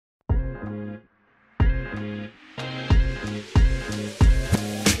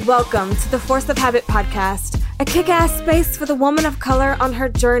Welcome to the Force of Habit podcast, a kick-ass space for the woman of color on her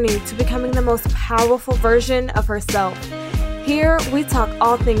journey to becoming the most powerful version of herself. Here, we talk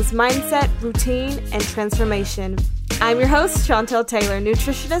all things mindset, routine, and transformation. I'm your host, Chantel Taylor,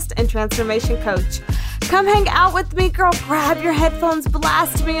 nutritionist and transformation coach. Come hang out with me, girl. Grab your headphones,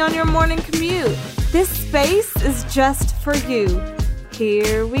 blast me on your morning commute. This space is just for you.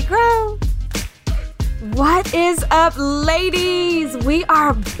 Here we go. What is up, ladies? We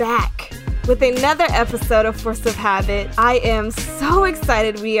are back with another episode of Force of Habit. I am so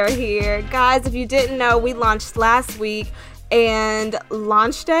excited we are here. Guys, if you didn't know, we launched last week and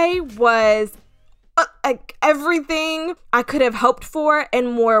launch day was everything I could have hoped for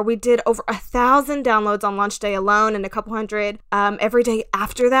and more. We did over 1,000 downloads on launch day alone and a couple hundred every day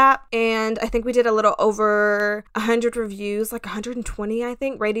after that. And I think we did a little over 100 reviews, like 120, I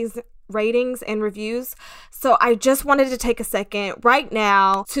think, ratings and reviews. So I just wanted to take a second right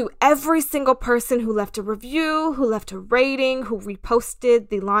now to every single person who left a review, who left a rating, who reposted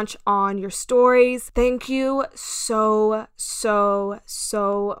the launch on your stories. Thank you so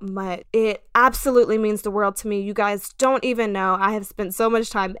much. It absolutely means the world to me. You guys don't even know. I have spent so much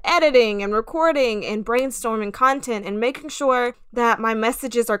time editing and recording and brainstorming content and making sure that my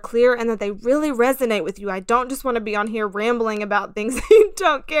messages are clear and that they really resonate with you. I don't just want to be on here rambling about things that you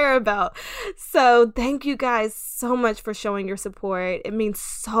don't care about. So thank you guys so much for showing your support. It means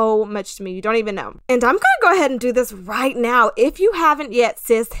so much to me. You don't even know. And I'm going to go ahead and do this right now. If you haven't yet,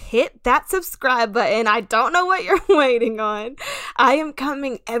 sis, hit that subscribe button. I don't know what you're waiting on. I am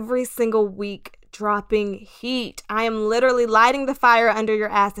coming every single week, dropping heat. I am literally lighting the fire under your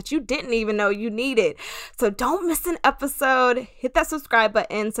ass that you didn't even know you needed. So don't miss an episode. Hit that subscribe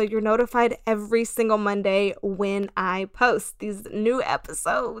button so you're notified every single Monday when I post these new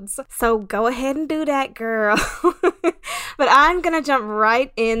episodes. So go ahead and do that, girl. But I'm gonna jump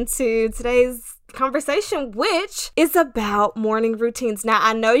right into today's conversation, which is about morning routines. Now,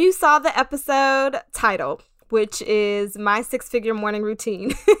 I know you saw the episode title, which is my 6-figure morning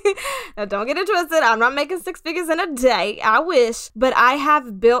routine. Now, don't get it twisted. I'm not making 6 figures in a day. I wish. But I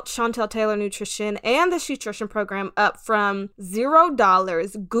have built Chantel Taylor Nutrition and the She-Trition program up from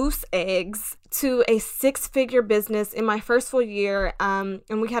 $0 goose eggs to a 6-figure business in my first full year. And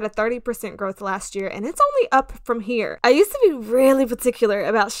we had a 30% growth last year, and it's only up from here. I used to be really particular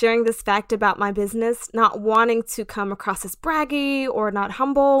about sharing this fact about my business, not wanting to come across as braggy or not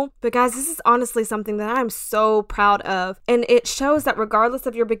humble. But guys, this is honestly something that I'm so proud of. And it shows that regardless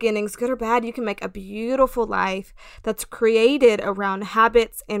of your beginnings, good or bad, you can make a beautiful life that's created around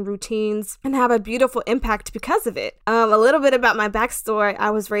habits and routines and have a beautiful impact because of it. A little bit about my backstory.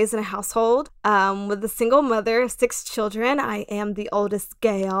 I was raised in a household with a single mother of 6 children. I am the oldest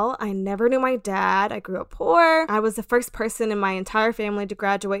Gail. I never knew my dad. I grew up poor. I was the first person in my entire family to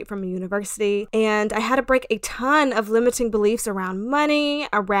graduate from a university, and I had to break a ton of limiting beliefs around money,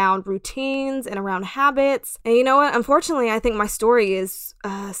 around routines, and around habits. And you know what? Unfortunately, I think my story is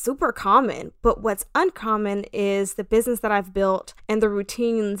super common, but what's uncommon is the business that I've built and the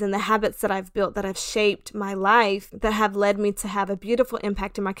routines and the habits that I've built that have shaped my life, that have led me to have a beautiful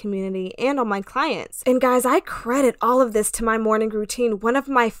impact in my community and on my clients. And guys, I credit all of this to my morning routine. One of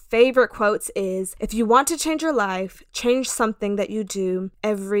my favorite quotes is, if you want to change your life, change something that you do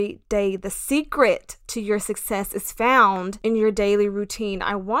every day. The secret to your success is found in your daily routine.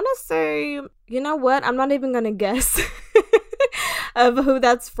 I want to say, you know what? I'm not even going to guess of who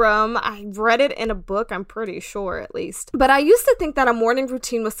that's from. I read it in a book, I'm pretty sure, at least. But I used to think that a morning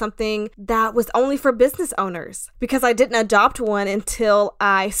routine was something that was only for business owners because I didn't adopt one until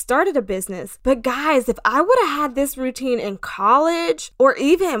I started a business. But guys, if I would have had this routine in college or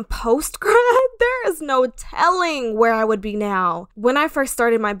even post-grad, there is no telling where I would be now. When I first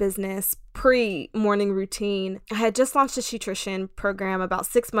started my business, pre-morning routine, I had just launched a She-Trition program about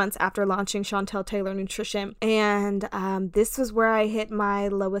 6 months after launching Chantel Taylor Nutrition. And this was where I hit my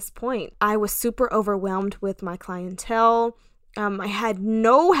lowest point. I was super overwhelmed with my clientele. I had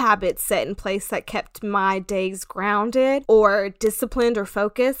no habits set in place that kept my days grounded or disciplined or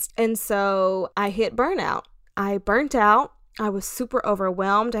focused. And so I hit burnout. I burnt out. I was super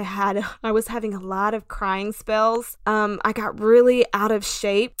overwhelmed. I was having a lot of crying spells. I got really out of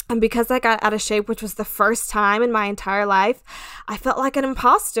shape. And because I got out of shape, which was the first time in my entire life, I felt like an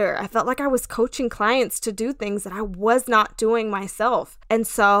imposter. I felt like I was coaching clients to do things that I was not doing myself. And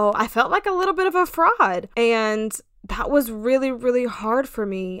so I felt like a little bit of a fraud. And that was really, really hard for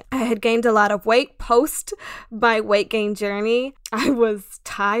me. I had gained a lot of weight post my weight gain journey. I was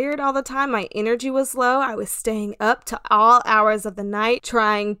tired all the time. My energy was low. I was staying up to all hours of the night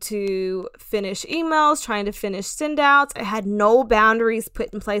trying to finish emails, trying to finish send outs. I had no boundaries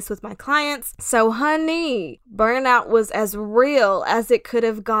put in place with my clients. So honey, burnout was as real as it could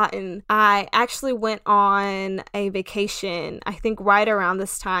have gotten. I actually went on a vacation, I think right around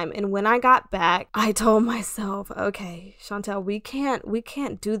this time. And when I got back, I told myself, okay, Chantel, we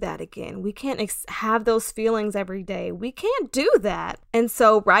can't do that again. We can't have those feelings every day. We can't do that. And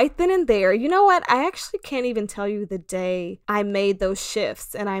so right then and there, you know what? I actually can't even tell you the day I made those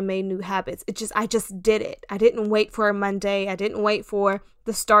shifts and I made new habits. I just did it. I didn't wait for a Monday. I didn't wait for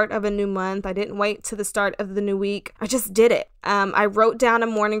the start of a new month. I didn't wait to the start of the new week. I just did it. I wrote down a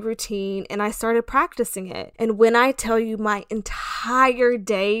morning routine and I started practicing it. And when I tell you my entire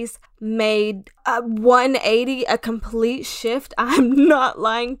days made a 180, a complete shift, I'm not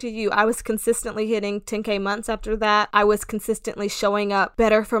lying to you. I was consistently hitting 10K months after that. I was consistently showing up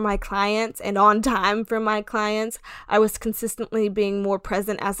better for my clients and on time for my clients. I was consistently being more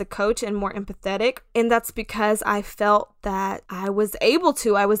present as a coach and more empathetic. And that's because I felt that I was able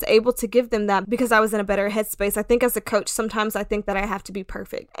to give them that because I was in a better headspace. I think as a coach, sometimes I think that I have to be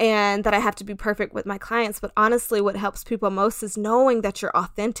perfect and that I have to be perfect with my clients. But honestly, what helps people most is knowing that you're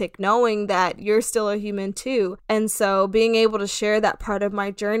authentic, knowing that you're still a human too. And so being able to share that part of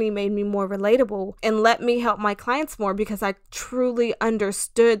my journey made me more relatable and let me help my clients more because I truly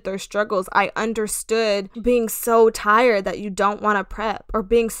understood their struggles. I understood being so tired that you don't want to prep, or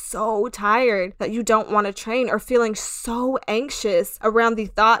being so tired that you don't want to train, or feeling so anxious around the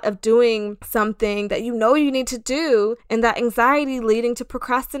thought of doing something that you know you need to do, and that anxiety leading to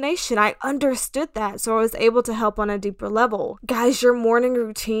procrastination. I understood that, so I was able to help on a deeper level. Guys, your morning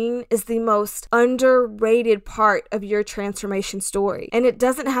routine is the most underrated part of your transformation story. And it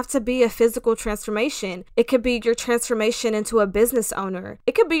doesn't have to be a physical transformation. It could be your transformation into a business owner.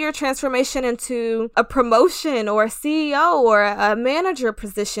 It could be your transformation into a promotion or a CEO or a manager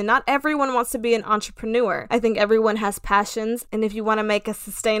position. Not everyone wants to be an entrepreneur. I think everyone has passions. And if you want to make a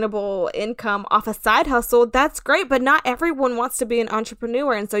sustainable income off a side hustle, that's great. But not everyone wants to be an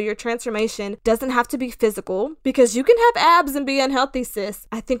entrepreneur. And so your transformation doesn't have to be physical, because you can have abs and be unhealthy, sis.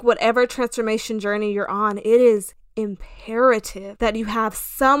 I think whatever transformation journey you're on, it is imperative that you have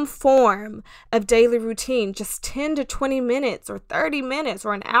some form of daily routine, just 10 to 20 minutes or 30 minutes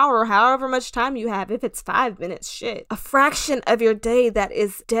or an hour, or however much time you have. If it's 5 minutes, shit. A fraction of your day that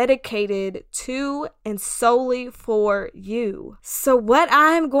is dedicated to and solely for you. So what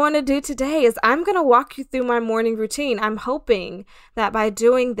I'm going to do today is I'm going to walk you through my morning routine. I'm hoping that by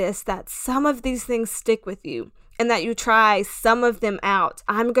doing this, that some of these things stick with you, and that you try some of them out.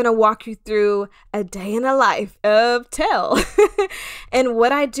 I'm going to walk you through a day in the life of Tell. And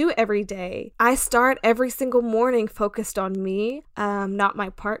what I do every day. I start every single morning focused on me, not my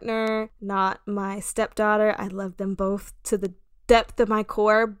partner, not my stepdaughter. I love them both to the depth of my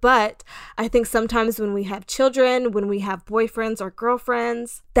core, but I think sometimes when we have children, when we have boyfriends or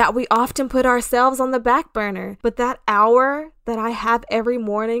girlfriends, that we often put ourselves on the back burner. But that hour that I have every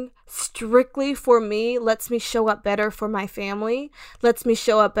morning strictly for me lets me show up better for my family, lets me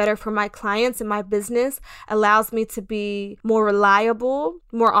show up better for my clients and my business, allows me to be more reliable,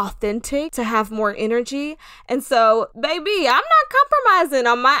 more authentic, to have more energy. And so, baby, I'm not compromising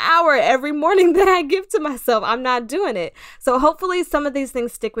on my hour every morning that I give to myself. I'm not doing it. So hopefully some of these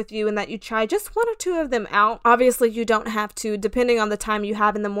things stick with you and that you try just one or two of them out. Obviously, you don't have to, depending on the time you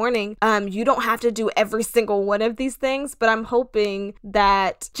have in the morning, you don't have to do every single one of these things, but I'm hoping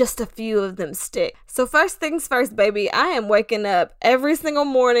that just a few of them stick. So first things first, baby, I am waking up every single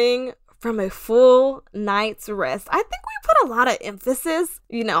morning from a full night's rest. I think we put a lot of emphasis,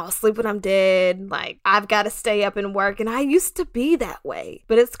 I'll sleep when I'm dead. Like, I've got to stay up and work. And I used to be that way.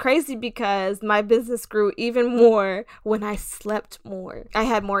 But it's crazy because my business grew even more when I slept more. I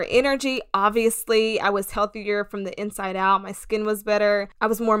had more energy. Obviously, I was healthier from the inside out. My skin was better. I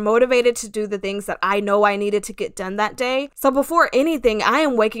was more motivated to do the things that I know I needed to get done that day. So before anything, I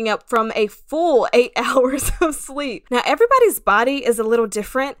am waking up from a full 8 hours of sleep. Now, everybody's body is a little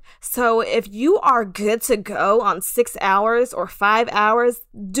different. So if you are good to go on 6 hours or 5 hours,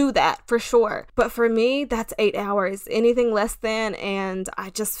 do that for sure. But for me, that's 8 hours. Anything less than, and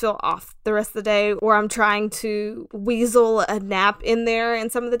I just feel off the rest of the day, or I'm trying to weasel a nap in there in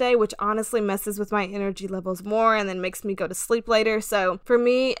some of the day, which honestly messes with my energy levels more and then makes me go to sleep later. So for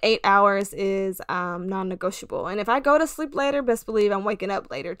me, 8 hours is non-negotiable. And if I go to sleep later, best believe I'm waking up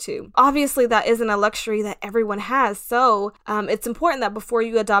later too. Obviously, that isn't a luxury that everyone has. So it's important that before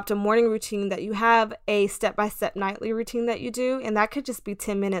you adopt a morning morning routine that you have a step-by-step nightly routine that you do, and that could just be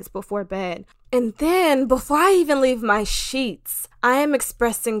 10 minutes before bed. And then before I even leave my sheets, I am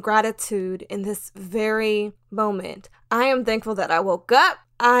expressing gratitude in this very moment. I am thankful that I woke up.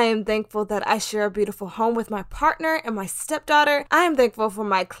 I am thankful that I share a beautiful home with my partner and my stepdaughter. I am thankful for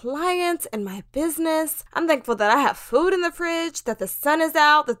my clients and my business. I'm thankful that I have food in the fridge, that the sun is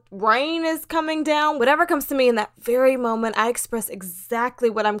out, the rain is coming down. Whatever comes to me in that very moment, I express exactly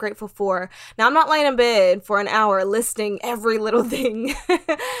what I'm grateful for. Now, I'm not laying in bed for an hour listing every little thing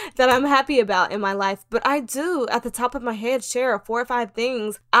that I'm happy about in my life, but I do, at the top of my head, share 4 or 5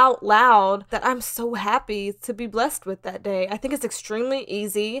 things out loud that I'm so happy to be blessed with that day. I think it's extremely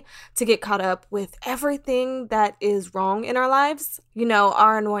easy to get caught up with everything that is wrong in our lives. You know,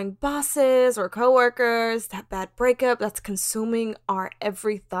 our annoying bosses or coworkers, that bad breakup that's consuming our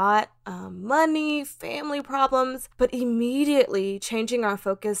every thought, money, family problems, but immediately changing our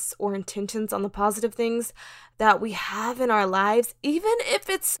focus or intentions on the positive things that we have in our lives, even if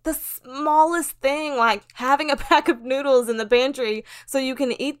it's the smallest thing, like having a pack of noodles in the pantry so you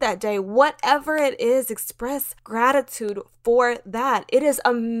can eat that day. Whatever it is, express gratitude for that. It is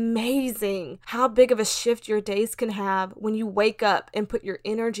amazing how big of a shift your days can have when you wake up and put your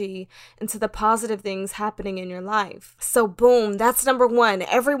energy into the positive things happening in your life. So boom, that's number 1.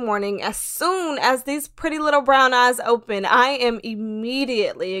 Every morning, as soon as these pretty little brown eyes open, I am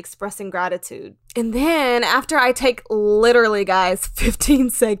immediately expressing gratitude. And then after I take literally, guys, 15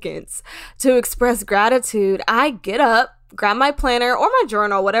 seconds to express gratitude, I get up, grab my planner or my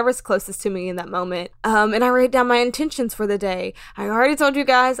journal, whatever's closest to me in that moment, and I write down my intentions for the day. I already told you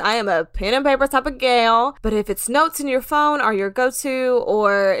guys I am a pen and paper type of gal, but if it's notes in your phone or your go-to,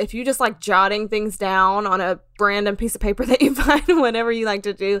 or if you just like jotting things down on a random piece of paper that you find, whatever you like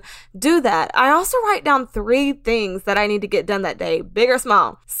to do that. I also write down 3 things that I need to get done that day, big or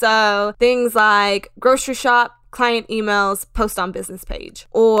small. So things like grocery shop, client emails, post on business page,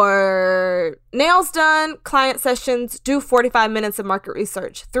 or nails done, client sessions, do 45 minutes of market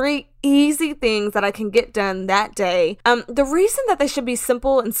research. 3 easy things that I can get done that day. The reason that they should be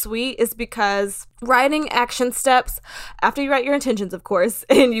simple and sweet is because writing action steps, after you write your intentions, of course,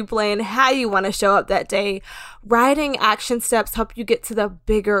 and you plan how you want to show up that day, writing action steps help you get to the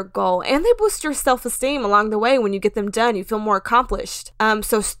bigger goal, and they boost your self-esteem along the way. When you get them done, you feel more accomplished.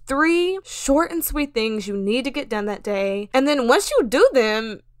 So 3 short and sweet things you need to get done that day. And then once you do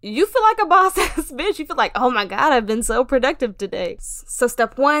them, you feel like a boss ass bitch. You feel like, oh my God, I've been so productive today. So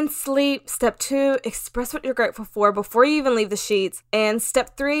step 1, sleep. Step 2, express what you're grateful for before you even leave the sheets. And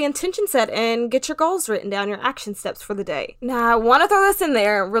step 3, intention set and get your goals written down, your action steps for the day. Now, I want to throw this in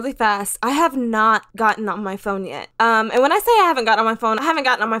there really fast. I have not gotten on my phone yet. And when I say I haven't gotten on my phone, I haven't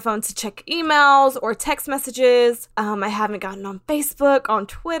gotten on my phone to check emails or text messages. I haven't gotten on Facebook, on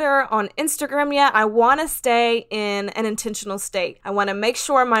Twitter, on Instagram yet. I want to stay in an intentional state. I want to make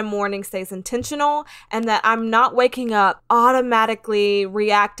sure my morning stays intentional and that I'm not waking up automatically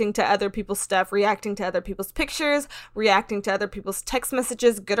reacting to other people's stuff, reacting to other people's pictures, reacting to other people's text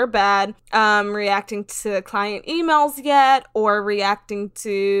messages, good or bad, reacting to client emails yet, or reacting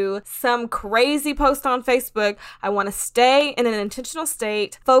to some crazy post on Facebook. I want to stay in an intentional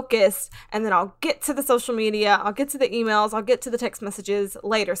state, focused, and then I'll get to the social media, I'll get to the emails, I'll get to the text messages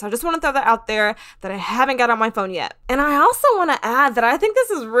later. So I just want to throw that out there that I haven't got on my phone yet. And I also want to add that I think this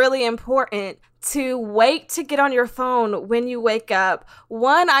is really important to wait to get on your phone when you wake up.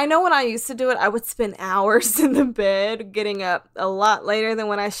 One, I know when I used to do it, I would spend hours in the bed, getting up a lot later than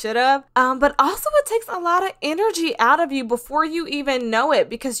when I should have. But also it takes a lot of energy out of you before you even know it,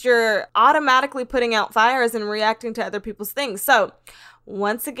 because you're automatically putting out fires and reacting to other people's things. So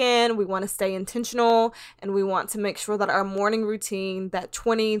once again, we want to stay intentional, and we want to make sure that our morning routine, that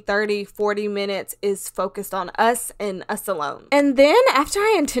 20, 30, 40 minutes, is focused on us and us alone. And then after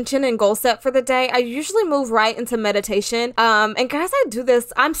I intention and goal set for the day, I usually move right into meditation. And guys, I do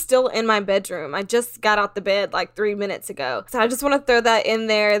this, I'm still in my bedroom. I just got out the bed like 3 minutes ago. So I just want to throw that in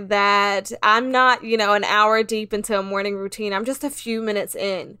there, that I'm not, an hour deep into a morning routine. I'm just a few minutes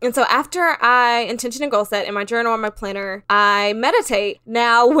in. And so after I intention and goal set in my journal or my planner, I meditate.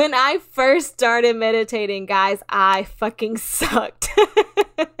 Now, when I first started meditating, guys, I fucking sucked.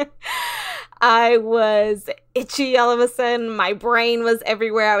 I was itchy all of a sudden. My brain was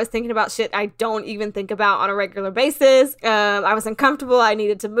everywhere. I was thinking about shit I don't even think about on a regular basis. I was uncomfortable. I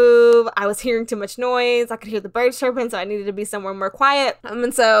needed to move. I was hearing too much noise. I could hear the birds chirping, so I needed to be somewhere more quiet.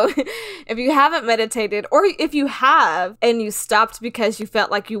 And so if you haven't meditated, or if you have and you stopped because you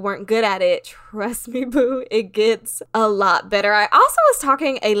felt like you weren't good at it, trust me, boo, it gets a lot better. I also was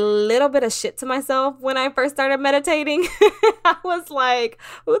talking a little bit of shit to myself when I first started meditating. I was like,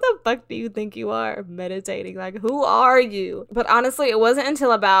 who the fuck do you think you are meditating? Like, who are you? But honestly, it wasn't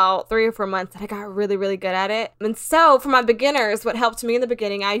until about 3 or 4 months that I got really, really good at it. And so for my beginners, what helped me in the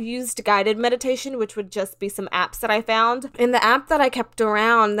beginning, I used guided meditation, which would just be some apps that I found. And the app that I kept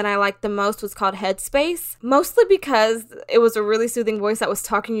around that I liked the most was called Headspace, mostly because it was a really soothing voice that was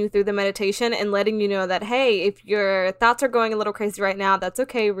talking you through the meditation and letting you know that, hey, if your thoughts are going a little crazy right now, that's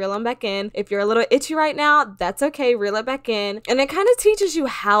okay, reel them back in. If you're a little itchy right now, that's okay, reel it back in. And it kind of teaches you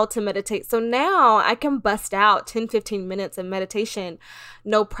how to meditate. So now I can bust out 10-15 minutes of meditation,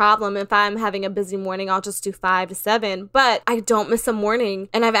 no problem. If I'm having a busy morning, I'll just do 5 to 7, but I don't miss a morning.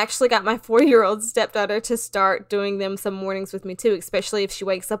 And I've actually got my 4-year-old stepdaughter to start doing them some mornings with me too, especially if she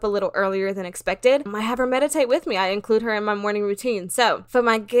wakes up a little earlier than expected. I have her meditate with me. I include her in my morning routine. So for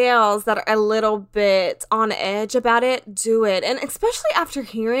my gals that are a little bit on edge about it, do it. And especially after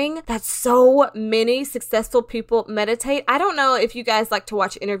hearing that so many successful people meditate. I don't know if you guys like to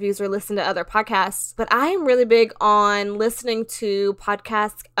watch interviews or listen to other podcasts, but I am really big on listening to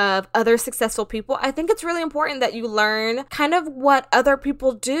podcasts of other successful people. I think it's really important that you learn kind of what other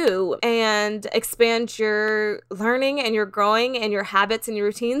people do and expand your learning and your growing and your habits and your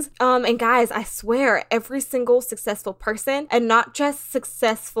routines. And guys, I swear every single successful person, and not just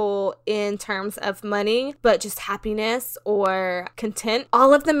successful in terms of money, but just happiness or content,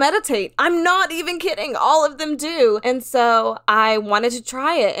 all of them meditate. I'm not even kidding. All of them do. And so I wanted to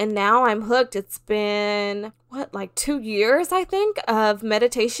try it, and now I'm hooked. It's been like 2 years, I think, of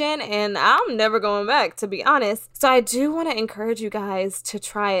meditation, and I'm never going back, to be honest. So I do want to encourage you guys to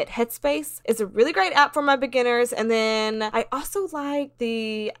try it. Headspace is a really great app for my beginners. And then I also like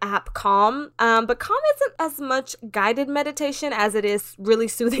the app Calm, but Calm isn't as much guided meditation as it is really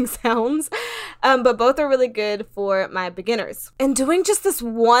soothing sounds, but both are really good for my beginners. And doing just this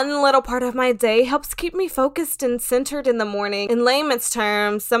one little part of my day helps keep me focused and centered in the morning. In layman's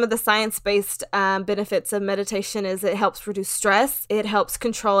terms, some of the science-based benefits of meditation is it helps reduce stress. It helps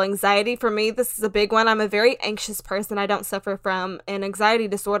control anxiety. For me, this is a big one. I'm a very anxious person. I don't suffer from an anxiety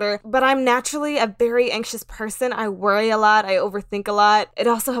disorder, but I'm naturally a very anxious person. I worry a lot. I overthink a lot. It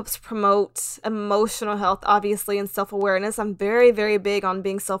also helps promote emotional health, obviously, and self-awareness. I'm very, very big on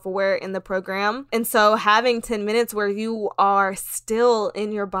being self-aware in the program. And so having 10 minutes where you are still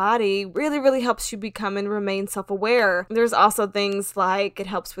in your body really, really helps you become and remain self-aware. There's also things like it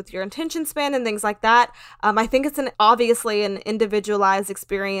helps with your attention span and things like that. I think it's obviously an individualized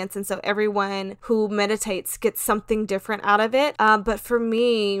experience, and so everyone who meditates gets something different out of it. But for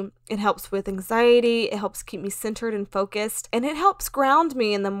me, it helps with anxiety, it helps keep me centered and focused, and it helps ground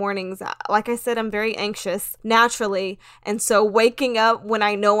me in the mornings. Like I said, I'm very anxious naturally, and so waking up when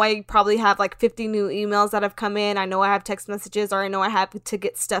I know I probably have like 50 new emails that have come in, I know I have text messages, or I know I have to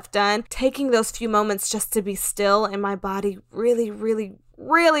get stuff done, taking those few moments just to be still in my body really, really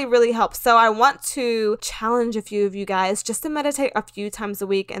helps. So I want to challenge a few of you guys just to meditate a few times a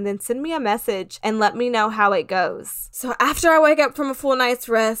week, and then send me a message and let me know how it goes. So after I wake up from a full night's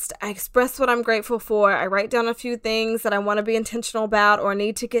rest, I express what I'm grateful for. I write down a few things that I want to be intentional about or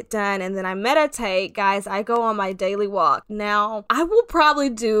need to get done, and then I meditate. Guys, I go on my daily walk. Now, I will probably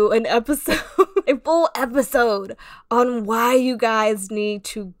do an episode, a full episode on why you guys need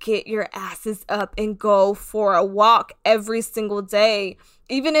to get your asses up and go for a walk every single day.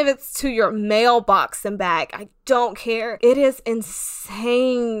 Even if it's to your mailbox and back, I don't care. It is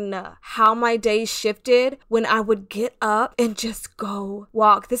insane how my days shifted when I would get up and just go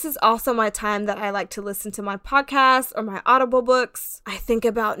walk. This is also my time that I like to listen to my podcasts or my Audible books. I think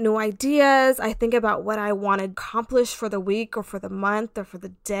about new ideas. I think about what I want to accomplish for the week or for the month or for the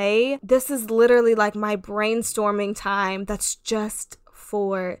day. This is literally like my brainstorming time that's just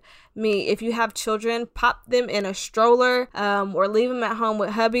for me. If you have children, pop them in a stroller or leave them at home with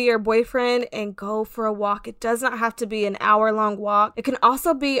hubby or boyfriend and go for a walk. It does not have to be an hour-long walk. It can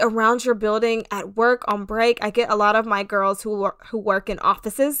also be around your building, at work, on break. I get a lot of my girls who work in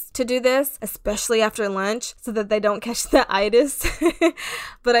offices to do this, especially after lunch, so that they don't catch the itis.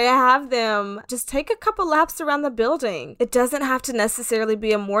 But I have them just take a couple laps around the building. It doesn't have to necessarily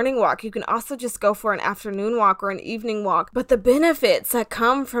be a morning walk. You can also just go for an afternoon walk or an evening walk. But the benefits that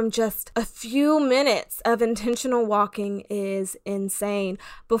come from just a few minutes of intentional walking is insane.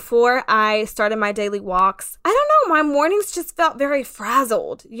 Before I started my daily walks, I don't know, my mornings just felt very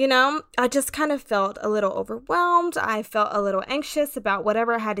frazzled, you know? I just kind of felt a little overwhelmed. I felt a little anxious about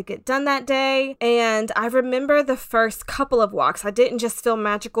whatever I had to get done that day. And I remember the first couple of walks, I didn't just feel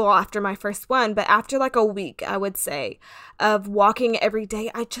magical after my first one, but after like a week, I would say, of walking every day,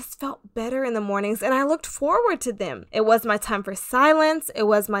 I just felt better in the mornings and I looked forward to them. It was my time for silence. It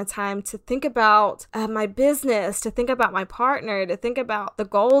was my time to think about my business, to think about my partner, to think about the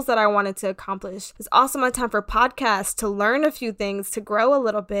goals that I wanted to accomplish. It was also my time for podcasts, to learn a few things, to grow a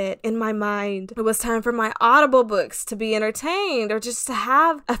little bit in my mind. It was time for my Audible books, to be entertained, or just to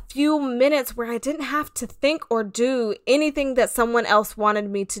have a few minutes where I didn't have to think or do anything that someone else wanted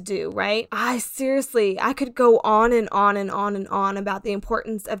me to do, right? I could go on and on and on and on about the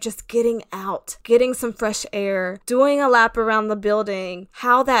importance of just getting out, getting some fresh air, doing a lap around the building,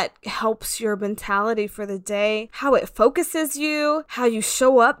 how that helps your mentality for the day, how it focuses you, how you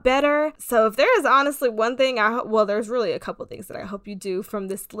show up better. So if there is honestly one thing there's really a couple things that I hope you do from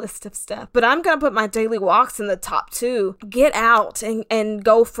this list of stuff, but I'm going to put my daily walks in the top 2. Get out and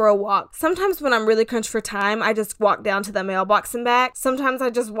go for a walk. Sometimes when I'm really crunched for time, I just walk down to the mailbox and back. Sometimes I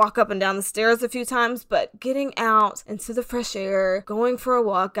just walk up and down the stairs a few times, but getting out into the fresh air, going for a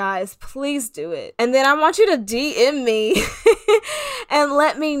walk, guys, please do it. And then I want you to DM me and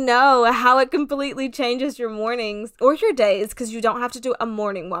let me know how it completely changes your mornings or your days, because you don't have to do a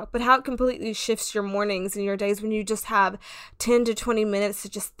morning walk, but how it completely shifts your mornings and your days when you just have 10 to 20 minutes to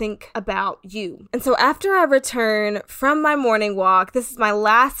just think about you. And so after I return from my morning walk, this is my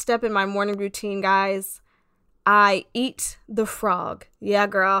last step in my morning routine, guys. I eat the frog. Yeah,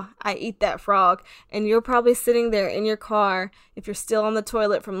 girl, I eat that frog. And you're probably sitting there in your car, if you're still on the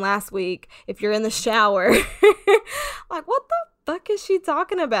toilet from last week, if you're in the shower, like, what the fuck is she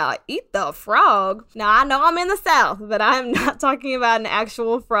talking about? Eat the frog? Now, I know I'm in the South, but I'm not talking about an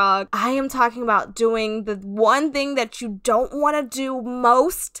actual frog. I am talking about doing the one thing that you don't want to do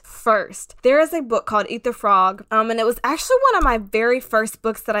most first. There is a book called Eat the Frog, and it was actually one of my very first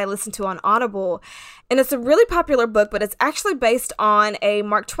books that I listened to on Audible. And it's a really popular book, but it's actually based on a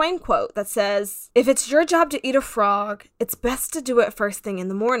Mark Twain quote that says, if it's your job to eat a frog, it's best to do it first thing in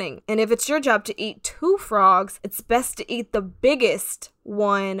the morning. And if it's your job to eat 2 frogs, it's best to eat the biggest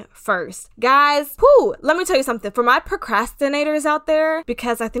one first. Guys, let me tell you something. For my procrastinators out there,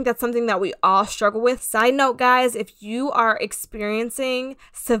 because I think that's something that we all struggle with. Side note, guys, if you are experiencing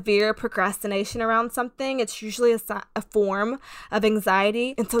severe procrastination around something, it's usually a form of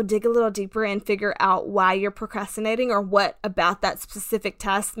anxiety. And so dig a little deeper and figure out why you're procrastinating or what about that specific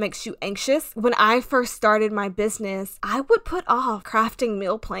task makes you anxious. When I first started my business, I would put off crafting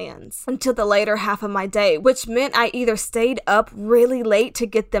meal plans until the later half of my day, which meant I either stayed up really late to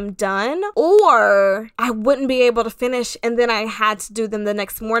get them done, or I wouldn't be able to finish, and then I had to do them the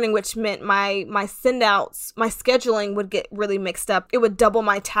next morning, which meant my send outs, my scheduling would get really mixed up. It would double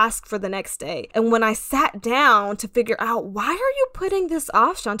my task for the next day. And when I sat down to figure out, why are you putting this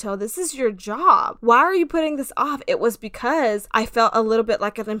off, Chantel? This is your job. Why are you putting this off? It was because I felt a little bit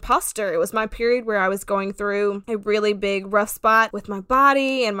like an imposter. It was my period where I was going through a really big rough spot with my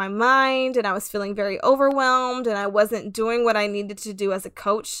body and my mind, and I was feeling very overwhelmed, and I wasn't doing what I needed to do as a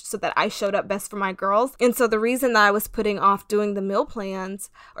coach so that I showed up best for my girls. And so the reason that I was putting off doing the meal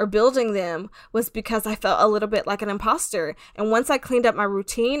plans or building them was because I felt a little bit like an imposter. And once I cleaned up my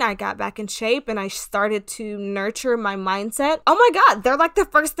routine, I got back in shape and I started to nurture my mindset. Oh my God, they're like the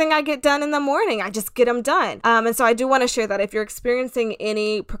first thing I get done in the morning. I just get them done. And so I do want to share that if you're experiencing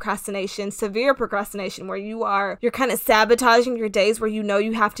any procrastination, severe procrastination, where you're kind of sabotaging your days, where you know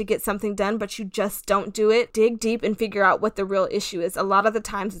you have to get something done, but you just don't do it, dig deep and figure out what the real issue is. A lot of the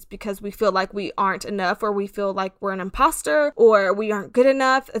times it's because we feel like we aren't enough, or we feel like we're an imposter, or we aren't good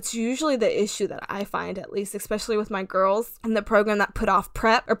enough. It's usually the issue that I find, at least, especially with my girls in the program, that put off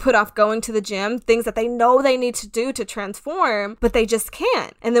prep or put off going to the gym, things that they know they need to do to transform, but they just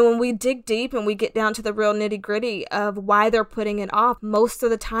can't. And then when we dig deep and we get down to the real nitty gritty of why they're putting it off, most of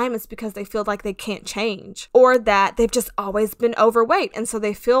the time it's because they feel like they can't change, or that they've just always been overweight. And so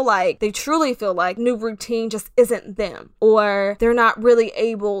they truly feel like new routine just isn't them, or they're not really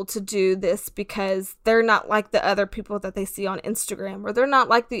able to do this because they're not like the other people that they see on Instagram, or they're not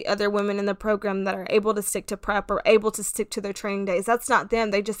like the other women in the program that are able to stick to prep or able to stick to their training days. That's not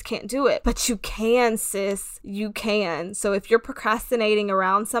them. They just can't do it. But you can, sis. You can. So if you're procrastinating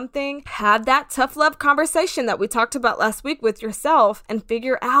around something, have that tough love conversation that we talked about last week with yourself and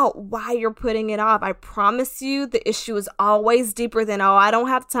figure out why you're putting it off. I promise you the issue is always deeper than, oh, I don't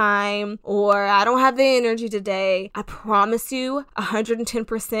have time, or I don't have the energy today. I promise you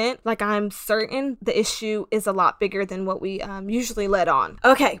 110%, like I'm certain the issue is a lot bigger than what we usually let on.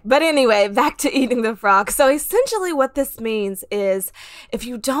 Okay, but anyway, back to eating the frog. So essentially what this means is if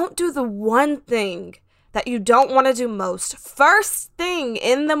you don't do the one thing that you don't want to do most first thing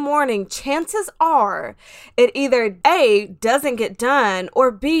in the morning, chances are it either A, doesn't get done,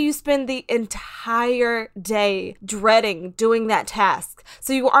 or B, you spend the entire day dreading doing that task.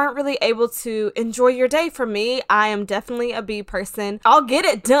 So you aren't really able to enjoy your day. For me, I am definitely a B person. I'll get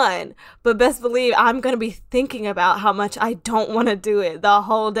it done, but best believe I'm going to be thinking about how much I don't want to do it the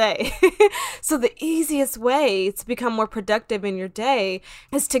whole day. So the easiest way to become more productive in your day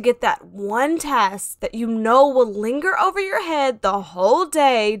is to get that one task that you know will linger over your head the whole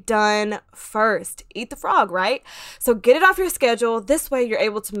day done first. Eat the frog, right? So get it off your schedule. This way you're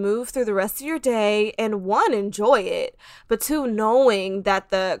able to move through the rest of your day and one, enjoy it, but two, knowing that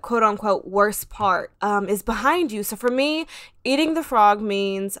the quote unquote worst part is behind you. So for me, eating the frog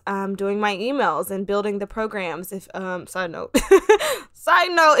means doing my emails and building the programs. If side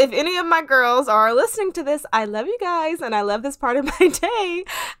note, if any of my girls are listening to this, I love you guys and I love this part of my day.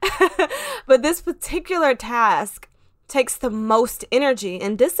 But this particular task takes the most energy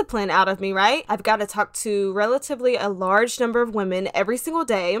and discipline out of me, right? I've got to talk to relatively a large number of women every single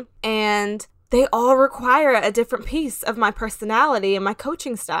day, and they all require a different piece of my personality and my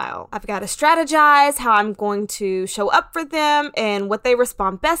coaching style. I've got to strategize how I'm going to show up for them and what they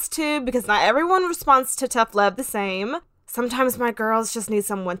respond best to, because not everyone responds to tough love the same. Sometimes my girls just need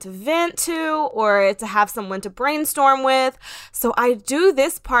someone to vent to or to have someone to brainstorm with. So I do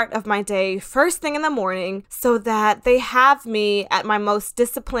this part of my day first thing in the morning so that they have me at my most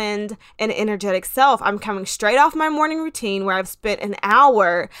disciplined and energetic self. I'm coming straight off my morning routine where I've spent an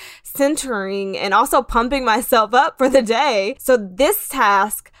hour centering and also pumping myself up for the day. So this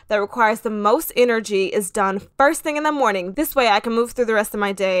task that requires the most energy is done first thing in the morning. This way I can move through the rest of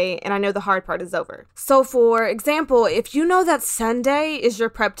my day and I know the hard part is over. So for example, if you know that Sunday is your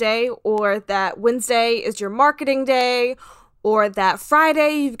prep day, or that Wednesday is your marketing day, or that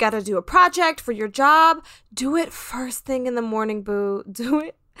Friday you've got to do a project for your job, do it first thing in the morning, boo. Do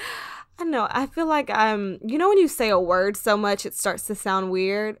it. I know, I feel like when you say a word so much it starts to sound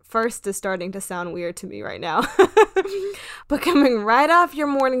weird. First is starting to sound weird to me right now. But coming right off your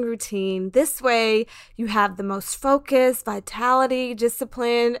morning routine, this way you have the most focus, vitality,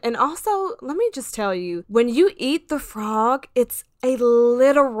 discipline, and also, let me just tell you, when you eat the frog, it's a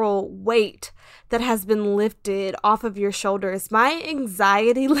literal weight that has been lifted off of your shoulders. My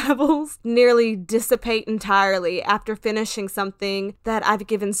anxiety levels nearly dissipate entirely after finishing something that I've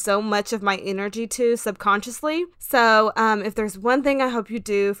given so much of my energy to subconsciously. So if there's one thing I hope you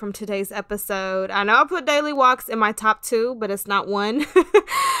do from today's episode, I know I put daily walks in my top 2, but it's not one.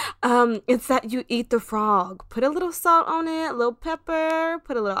 It's that you eat the frog. Put a little salt on it, a little pepper,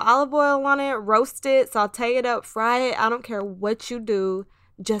 put a little olive oil on it, roast it, saute it up, fry it. I don't care what you do.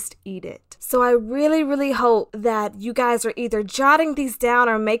 Just eat it. So I really, really hope that you guys are either jotting these down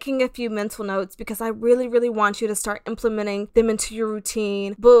or making a few mental notes, because I really, really want you to start implementing them into your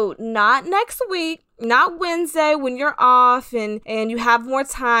routine. Boo, not next week, not Wednesday when you're off and you have more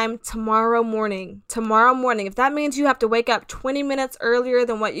time. Tomorrow morning. If that means you have to wake up 20 minutes earlier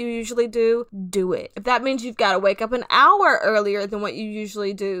than what you usually do, do it. If that means you've got to wake up an hour earlier than what you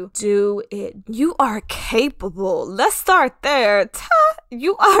usually do it. You are capable. Let's start there.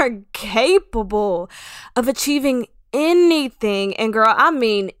 You are capable of achieving anything. And girl, I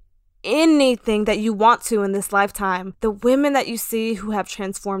mean anything that you want to in this lifetime. The women that you see who have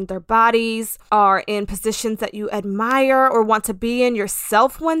transformed their bodies, are in positions that you admire or want to be in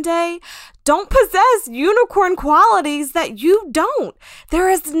yourself one day, don't possess unicorn qualities that you don't. There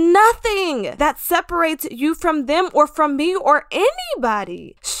is nothing that separates you from them or from me or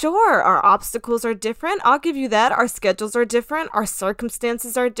anybody. Sure, our obstacles are different. I'll give you that. Our schedules are different. Our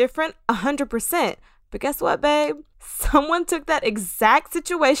circumstances are different. 100%. But guess what, babe? Someone took that exact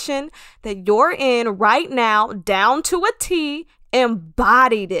situation that you're in right now down to a T,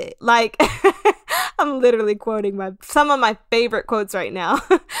 embodied it. Like, I'm literally quoting some of my favorite quotes right now.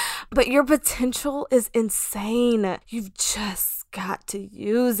 But your potential is insane. You've just got to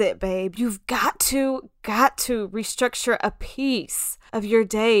use it, babe. You've got to restructure a piece of your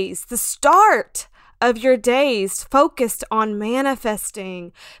days. The start of your days focused on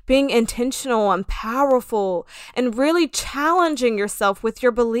manifesting, being intentional and powerful, and really challenging yourself with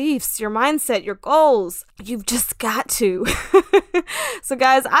your beliefs, your mindset, your goals. You've just got to. So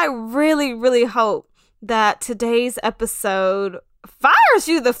guys, I really, really hope that today's episode fires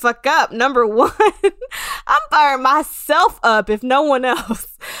you the fuck up. Number one, I'm firing myself up if no one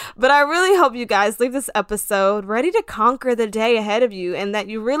else. But I really hope you guys leave this episode ready to conquer the day ahead of you, and that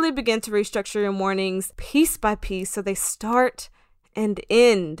you really begin to restructure your mornings piece by piece so they start and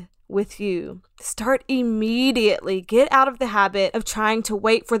end with you. Start immediately. Get out of the habit of trying to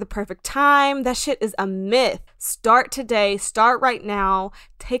wait for the perfect time. That shit is a myth. Start today. Start right now.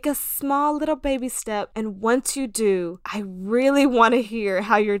 Take a small little baby step. And once you do, I really want to hear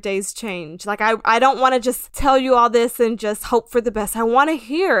how your days change. Like, I don't want to just tell you all this and just hope for the best. I want to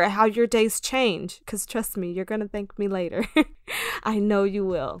hear how your days change, because trust me, you're going to thank me later. I know you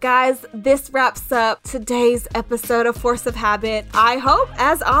will. Guys, this wraps up today's episode of Force of Habit. I hope,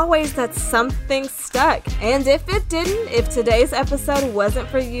 as always, that something stuck. And if it didn't, if today's episode wasn't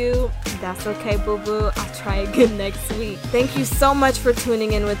for you, that's okay, boo-boo. I'll try again next week. Thank you so much for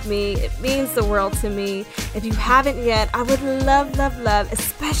tuning in with me. It means the world to me. If you haven't yet, I would love,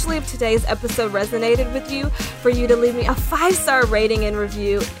 especially if today's episode resonated with you, for you to leave me a 5-star rating and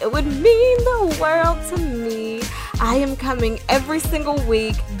review. It would mean the world to me. I am coming every single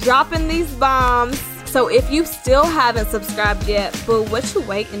week, dropping these bombs. So if you still haven't subscribed yet, boo, what you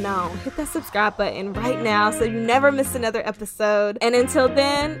waiting on? Hit that subscribe button right now so you never miss another episode. And until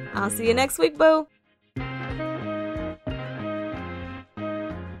then, I'll see you next week, boo.